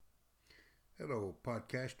Hello,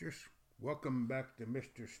 podcasters. Welcome back to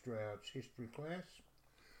Mr. Stroud's history class.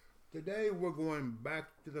 Today we're going back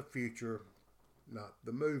to the future, not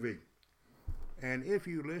the movie. And if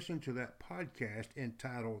you listen to that podcast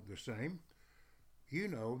entitled the same, you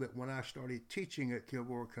know that when I started teaching at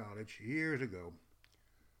Kilgore College years ago,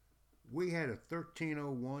 we had a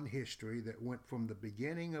 1301 history that went from the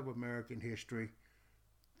beginning of American history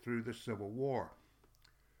through the Civil War,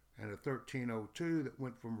 and a 1302 that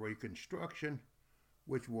went from Reconstruction,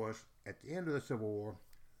 which was at the end of the Civil War,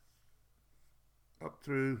 up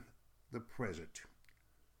through the present.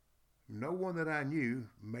 No one that I knew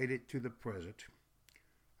made it to the present.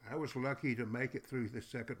 I was lucky to make it through the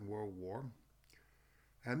Second World War.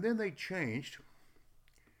 And then they changed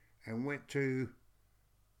and went to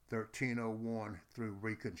 1301 through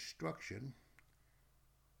Reconstruction,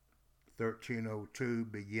 1302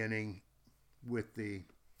 beginning with the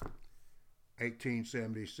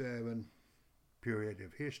 1877 period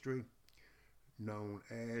of history known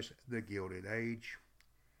as the Gilded Age.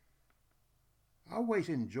 I always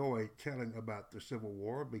enjoy telling about the Civil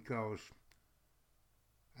War because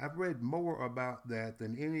I've read more about that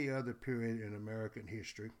than any other period in American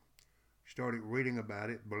history. Started reading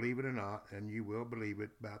about it, believe it or not, and you will believe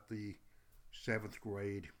it, about the 7th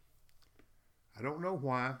grade. I don't know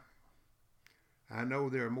why. I know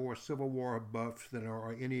there are more Civil War buffs than there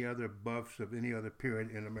are any other buffs of any other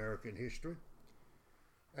period in American history.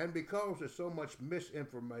 And because there's so much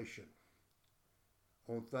misinformation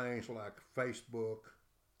on things like Facebook,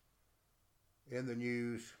 in the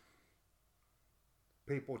news,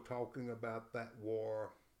 people talking about that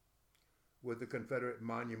war with the Confederate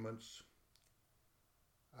monuments,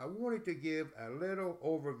 I wanted to give a little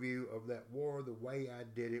overview of that war the way I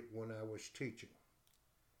did it when I was teaching.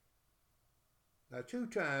 Now, 2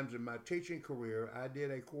 times in my teaching career, I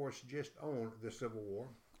did a course just on the Civil War.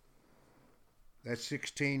 That's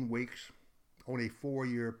 16 weeks on a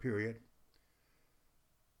 4-year period.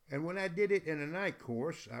 And when I did it in a night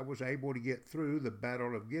course, I was able to get through the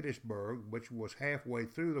Battle of Gettysburg, which was halfway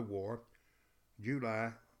through the war,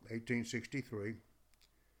 July 1863.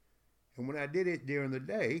 And when I did it during the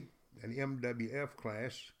day, an MWF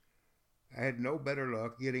class, I had no better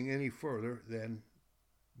luck getting any further than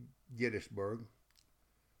Gettysburg.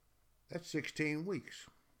 That's 16 weeks.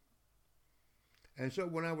 And so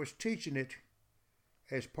when I was teaching it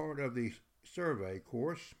as part of the survey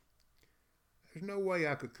course, there's no way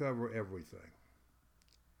I could cover everything.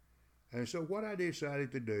 And so what I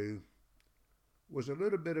decided to do was a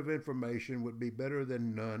little bit of information would be better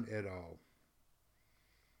than none at all.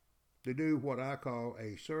 To do what I call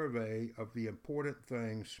a survey of the important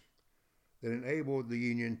things that enabled the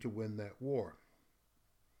Union to win that war.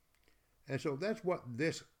 And so that's what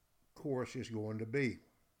this course is going to be,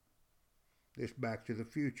 this Back to the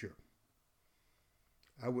Future.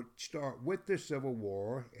 I would start with the Civil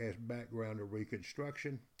War as background of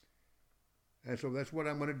Reconstruction. And so that's what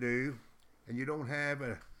I'm going to do. And you don't have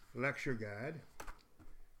a lecture guide.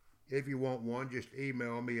 If you want one, just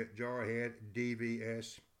email me at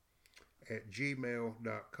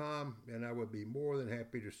jarheaddvs@gmail.com and I would be more than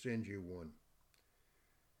happy to send you one.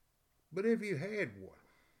 But if you had one,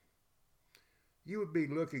 you would be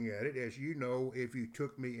looking at it, as you know if you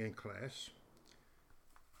took me in class,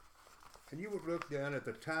 and you would look down at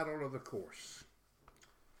the title of the course.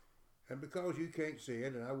 And because you can't see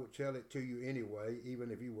it, and I would tell it to you anyway, even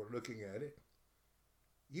if you were looking at it,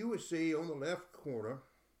 you would see on the left corner,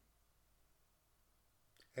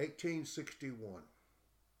 1861.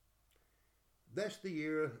 That's the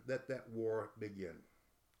year that war began.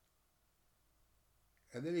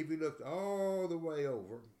 And then if you looked all the way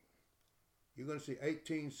over, you're going to see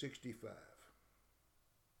 1865.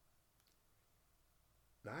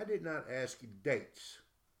 Now, I did not ask dates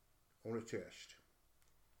on a test.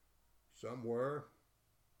 Somewhere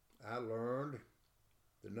I learned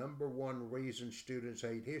the number one reason students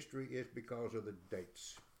hate history is because of the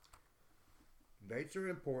dates. Dates are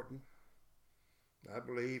important. I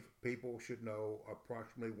believe people should know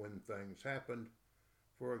approximately when things happened.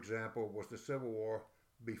 For example, was the Civil War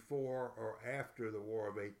before or after the War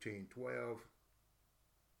of 1812?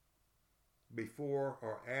 Before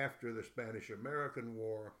or after the Spanish-American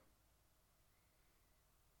War?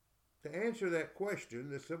 To answer that question,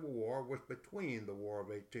 the Civil War was between the War of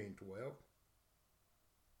 1812,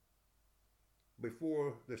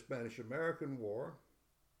 before the Spanish-American War,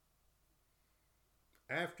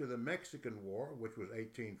 after the Mexican War, which was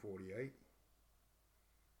 1848.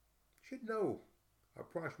 Should know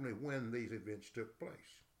approximately when these events took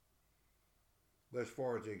place. But as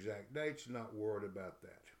far as the exact dates, not worried about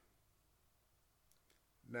that.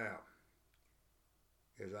 Now,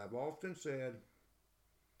 As I've often said,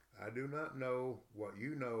 I do not know what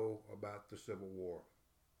you know about the Civil War.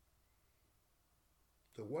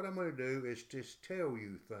 So what I'm going to do is just tell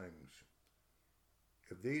you things.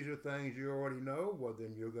 If these are things you already know, well,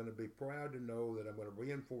 then you're going to be proud to know that I'm going to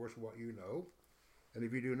reinforce what you know. And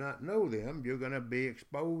if you do not know them, you're going to be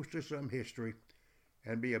exposed to some history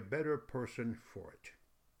and be a better person for it.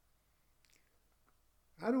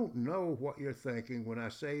 I don't know what you're thinking when I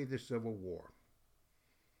say the Civil War.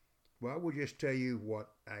 Well, I will just tell you what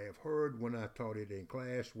I have heard when I taught it in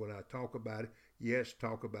class, when I talk about it. Yes,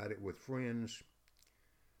 talk about it with friends.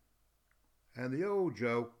 And the old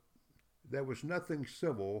joke, there was nothing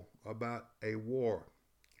civil about a war.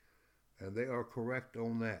 And they are correct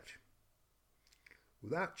on that.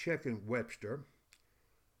 Without checking Webster,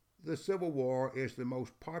 the Civil War is the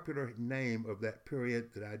most popular name of that period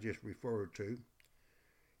that I just referred to,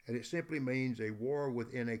 and it simply means a war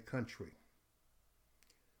within a country.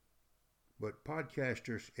 But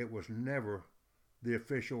podcasters, it was never the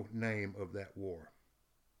official name of that war.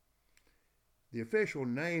 The official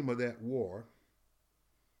name of that war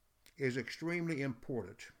is extremely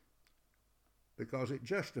important because it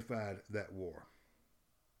justified that war.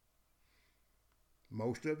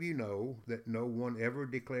 Most of you know that no one ever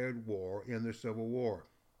declared war in the Civil War.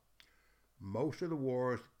 Most of the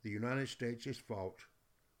wars the United States has fought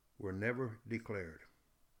were never declared.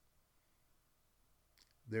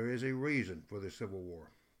 There is a reason for the Civil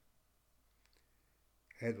War.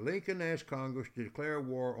 Had Lincoln asked Congress to declare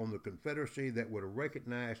war on the Confederacy that would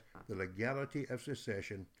recognize the legality of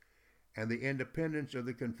secession and the independence of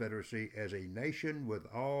the Confederacy as a nation with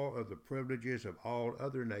all of the privileges of all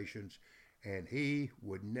other nations, and he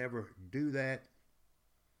would never do that.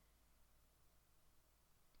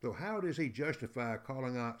 So how does he justify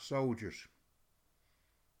calling out soldiers?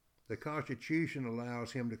 The Constitution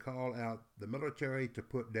allows him to call out the military to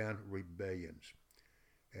put down rebellions.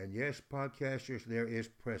 And yes, podcasters, there is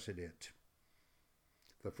precedent.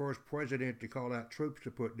 The first president to call out troops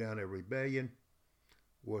to put down a rebellion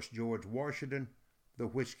was George Washington, the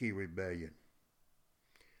Whiskey Rebellion.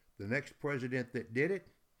 The next president that did it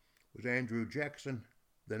was Andrew Jackson,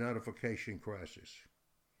 the Nullification Crisis.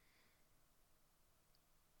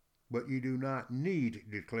 But you do not need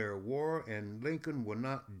to declare war, and Lincoln will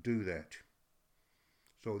not do that.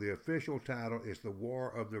 So the official title is the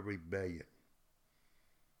War of the Rebellion.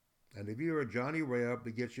 And if you're a Johnny Reb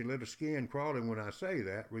that gets your little skin crawling when I say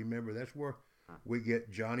that, remember that's where we get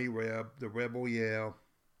Johnny Reb, the rebel yell.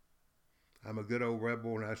 I'm a good old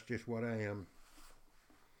rebel, and that's just what I am.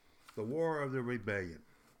 The War of the Rebellion.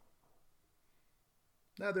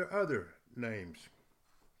 Now there are other names,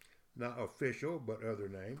 not official, but other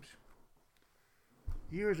names.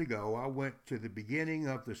 Years ago, I went to the beginning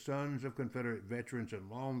of the Sons of Confederate Veterans in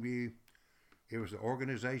Longview. It was the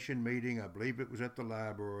organization meeting. I believe it was at the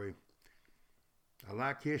library. I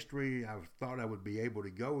like history. I thought I would be able to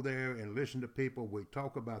go there and listen to people. We'd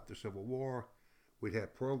talk about the Civil War. We'd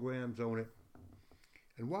have programs on it.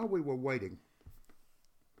 And while we were waiting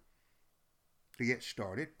to get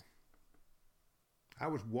started, I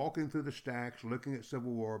was walking through the stacks looking at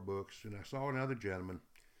Civil War books, and I saw another gentleman,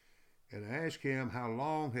 and I asked him, how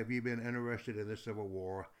long have you been interested in the Civil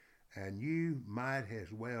War? And you might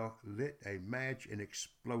as well lit a match and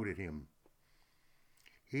exploded him.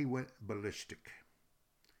 He went ballistic.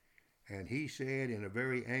 And he said in a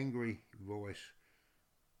very angry voice,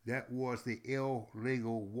 that was the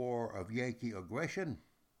illegal war of Yankee aggression.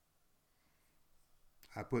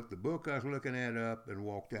 I put the book I was looking at up and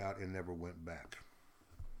walked out and never went back.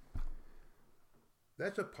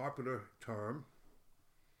 That's a popular term,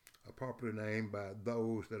 a popular name by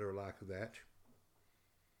those that are like that.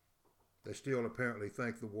 They still apparently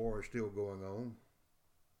think the war is still going on.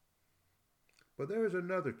 But there is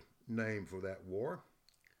another name for that war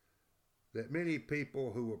that many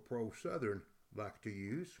people who are pro-Southern like to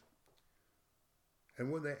use.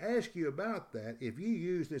 And when they ask you about that, if you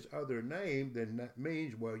use this other name, then that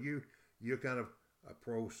means, well, you're kind of a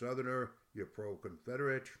pro-Southerner, you're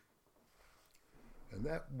pro-Confederate. And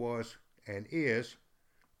that was and is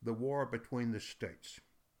the war between the states.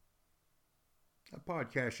 Now,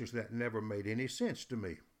 podcasters, that never made any sense to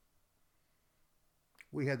me.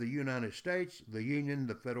 We had the United States, the Union,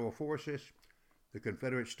 the Federal Forces, the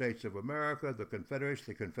Confederate States of America, the Confederates,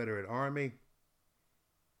 the Confederate Army.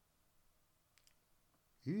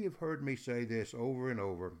 You have heard me say this over and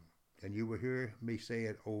over, and you will hear me say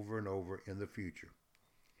it over and over in the future.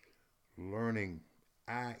 Learning,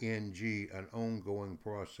 ing, an ongoing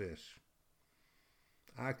process.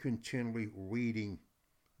 I continually reading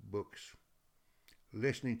books,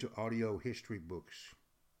 listening to audio history books.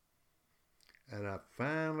 And I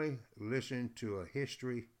finally listened to a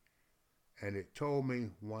history, and it told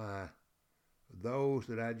me why those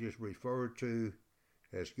that I just referred to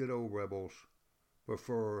as good old rebels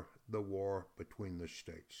prefer the war between the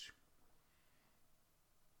states.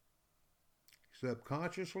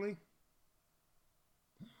 Subconsciously,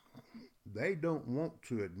 they don't want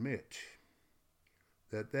to admit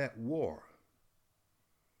that that war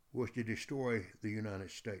was to destroy the United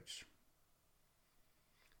States,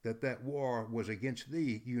 that that war was against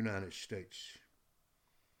the United States.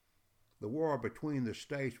 The war between the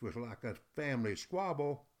states was like a family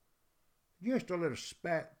squabble, just a little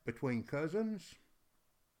spat between cousins.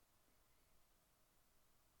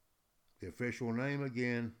 The official name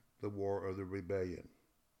again, the War of the Rebellion.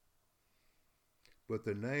 But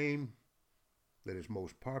the name that is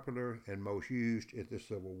most popular and most used is the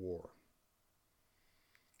Civil War.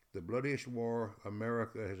 The bloodiest war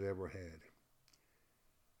America has ever had.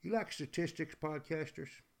 You like statistics, podcasters?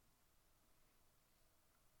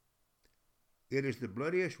 It is the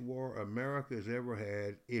bloodiest war America has ever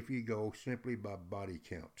had if you go simply by body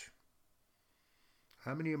count.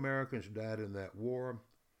 How many Americans died in that war?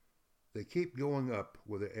 They keep going up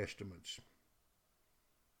with the estimates.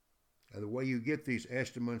 And the way you get these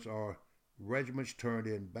estimates are regiments turned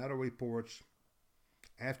in battle reports,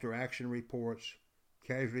 after action reports,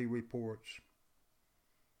 casualty reports.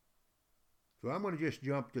 So I'm going to just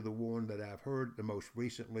jump to the one that I've heard the most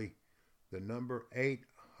recently, the number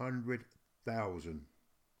 800,000.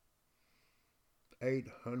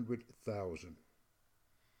 800,000.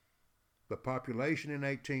 The population in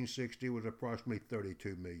 1860 was approximately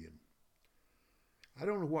 32 million. I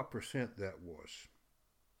don't know what percent that was.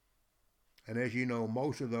 And as you know,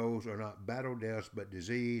 most of those are not battle deaths but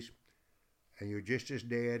disease, and you're just as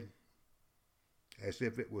dead as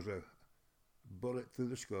if it was a bullet through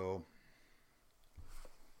the skull.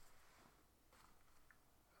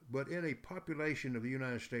 But in a population of the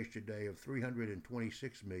United States today of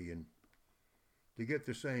 326 million, to get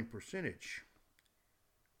the same percentage,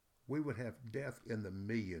 we would have death in the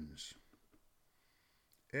millions.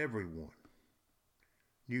 Everyone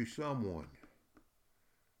knew someone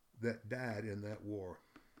that died in that war.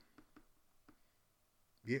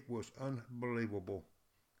 It was unbelievable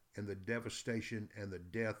in the devastation and the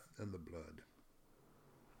death and the blood.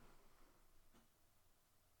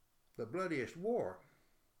 The bloodiest war,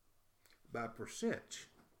 by percent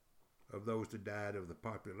of those that died of the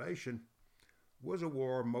population, was a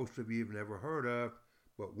war most of you have never heard of,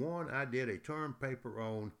 but one I did a term paper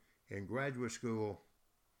on in graduate school.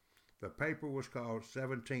 The paper was called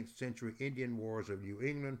 17th Century Indian Wars of New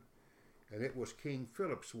England, and it was King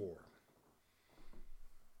Philip's War.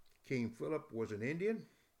 King Philip was an Indian.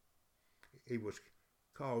 He was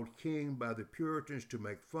called king by the Puritans to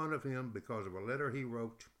make fun of him because of a letter he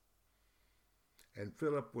wrote. And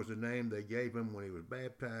Philip was the name they gave him when he was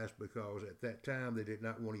baptized because at that time they did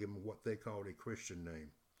not want to give him what they called a Christian name.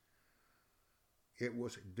 It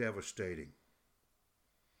was devastating.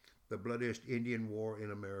 The bloodiest Indian war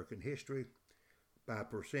in American history. By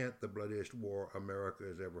percent, the bloodiest war America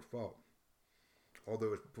has ever fought,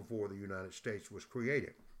 although it's before the United States was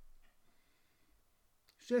created.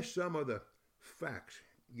 It's just some of the facts,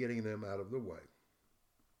 getting them out of the way.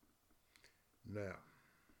 Now,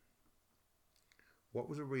 what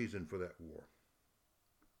was the reason for that war?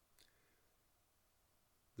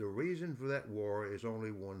 The reason for that war is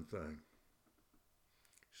only one thing: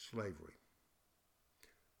 slavery.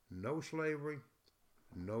 No slavery,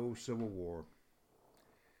 no Civil War.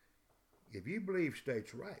 If you believe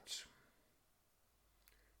states' rights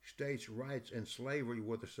and slavery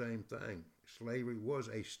were the same thing. Slavery was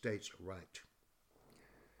a states' right.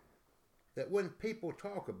 That when people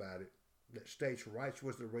talk about it, that states' rights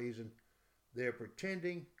was the reason, they're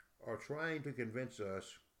pretending or trying to convince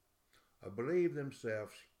us or believe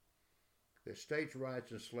themselves that states'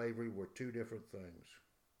 rights and slavery were two different things.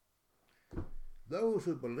 Those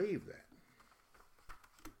who believe that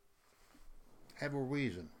have a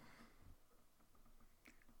reason.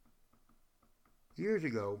 Years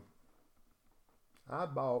ago, I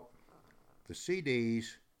bought the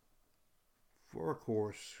CDs for a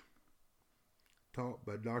course taught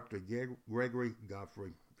by Dr. Gregory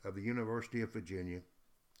Godfrey of the University of Virginia.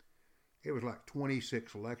 It was like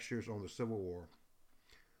 26 lectures on the Civil War,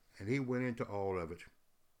 and he went into all of it.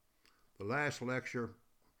 The last lecture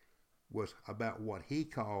was about what he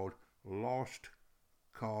called lost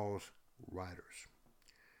cause writers.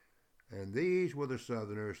 And these were the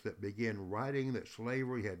Southerners that began writing that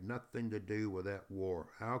slavery had nothing to do with that war.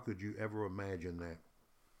 How could you ever imagine that?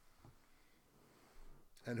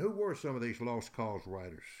 And who were some of these lost cause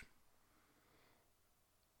writers?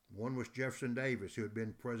 One was Jefferson Davis, who had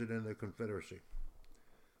been president of the Confederacy.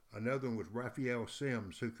 Another one was Raphael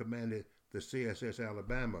Semmes, who commanded the CSS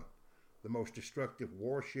Alabama, the most destructive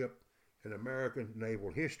warship in American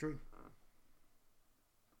naval history.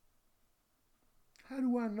 How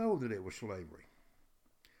do I know that it was slavery?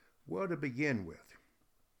 Well, to begin with,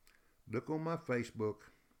 look on my Facebook,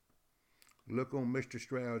 look on Mr.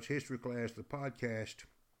 Stroud's History Class, the podcast,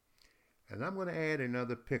 and I'm going to add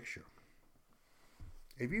another picture.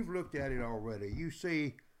 If you've looked at it already, you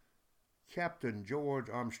see Captain George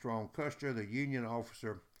Armstrong Custer, the Union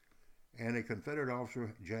officer, and a Confederate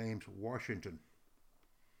officer, James Washington.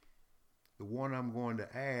 The one I'm going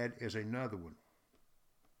to add is another one.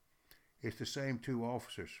 It's the same two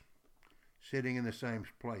officers sitting in the same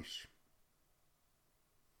place.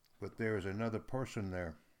 But there is another person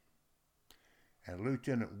there. And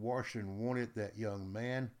Lieutenant Washington wanted that young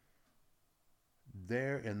man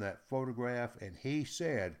there in that photograph, and he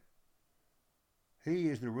said he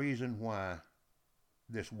is the reason why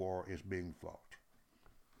this war is being fought.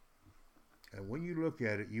 And when you look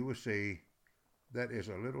at it, you will see that is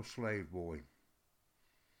a little slave boy.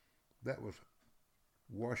 That was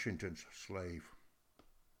Washington's slave.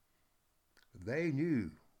 They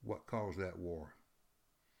knew what caused that war.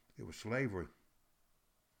 It was slavery.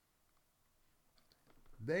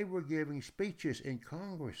 They were giving speeches in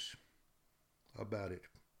Congress about it.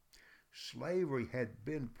 Slavery had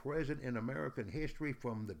been present in American history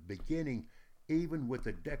from the beginning, even with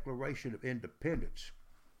the Declaration of Independence.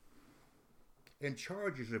 And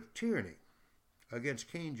charges of tyranny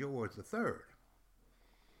against King George III.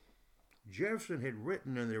 Jefferson had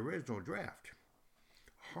written in the original draft,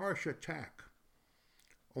 harsh attack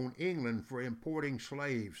on England for importing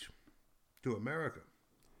slaves to America.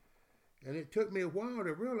 And it took me a while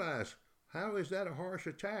to realize, how is that a harsh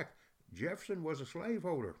attack? Jefferson was a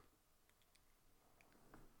slaveholder.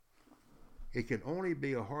 It can only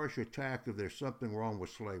be a harsh attack if there's something wrong with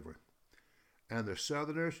slavery. And the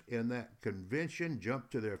Southerners in that convention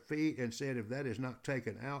jumped to their feet and said, if that is not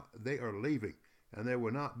taken out, they are leaving. And there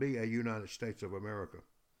will not be a United States of America.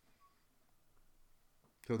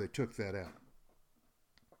 So they took that out.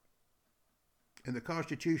 In the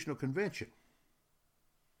Constitutional Convention.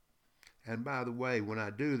 And by the way, when I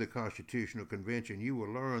do the Constitutional Convention, you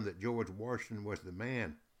will learn that George Washington was the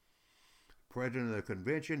man. President of the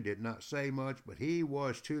convention did not say much, but he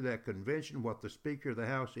was to that convention what the Speaker of the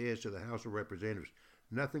House is to the House of Representatives.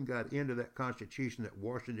 Nothing got into that Constitution that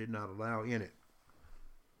Washington did not allow in it.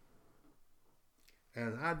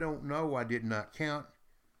 And I don't know, I did not count.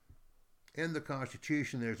 In the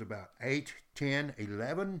Constitution, there's about 8, 10,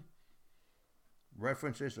 11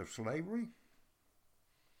 references of slavery,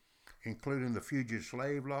 including the Fugitive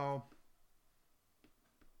Slave Law.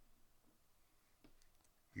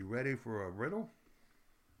 You ready for a riddle?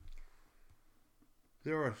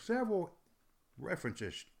 There are several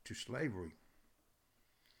references to slavery.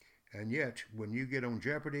 And yet, when you get on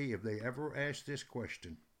Jeopardy, if they ever ask this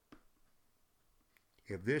question,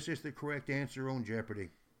 if this is the correct answer on Jeopardy,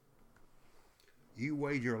 you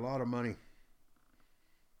wager a lot of money.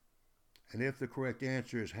 And if the correct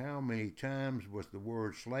answer is how many times was the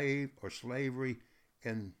word slave or slavery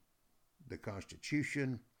in the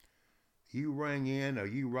Constitution, you ring in or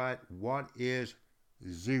you write, what is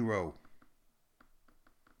 0?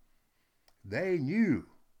 They knew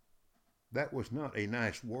that was not a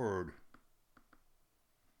nice word.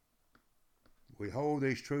 We hold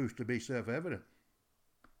these truths to be self-evident.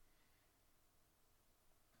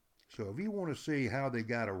 So if you want to see how they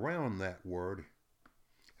got around that word,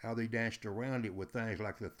 how they danced around it with things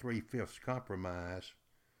like the 3/5 compromise,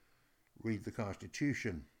 read the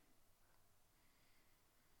Constitution.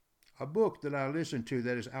 A book that I listened to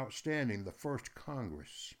that is outstanding, The First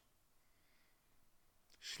Congress.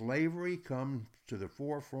 Slavery comes to the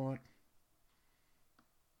forefront.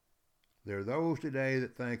 There are those today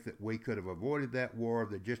that think that we could have avoided that war if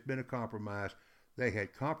there had just been a compromise. They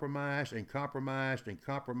had compromised and compromised and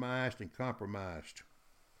compromised and compromised.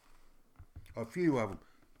 A few of them.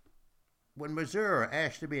 When Missouri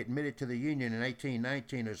asked to be admitted to the Union in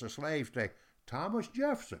 1819 as a slave state, Thomas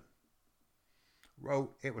Jefferson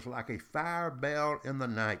wrote, it was like a fire bell in the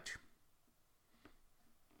night.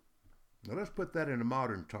 Now let's put that into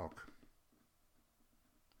modern talk.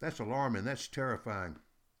 That's alarming. That's terrifying.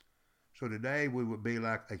 So today we would be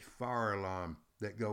like a fire alarm that goes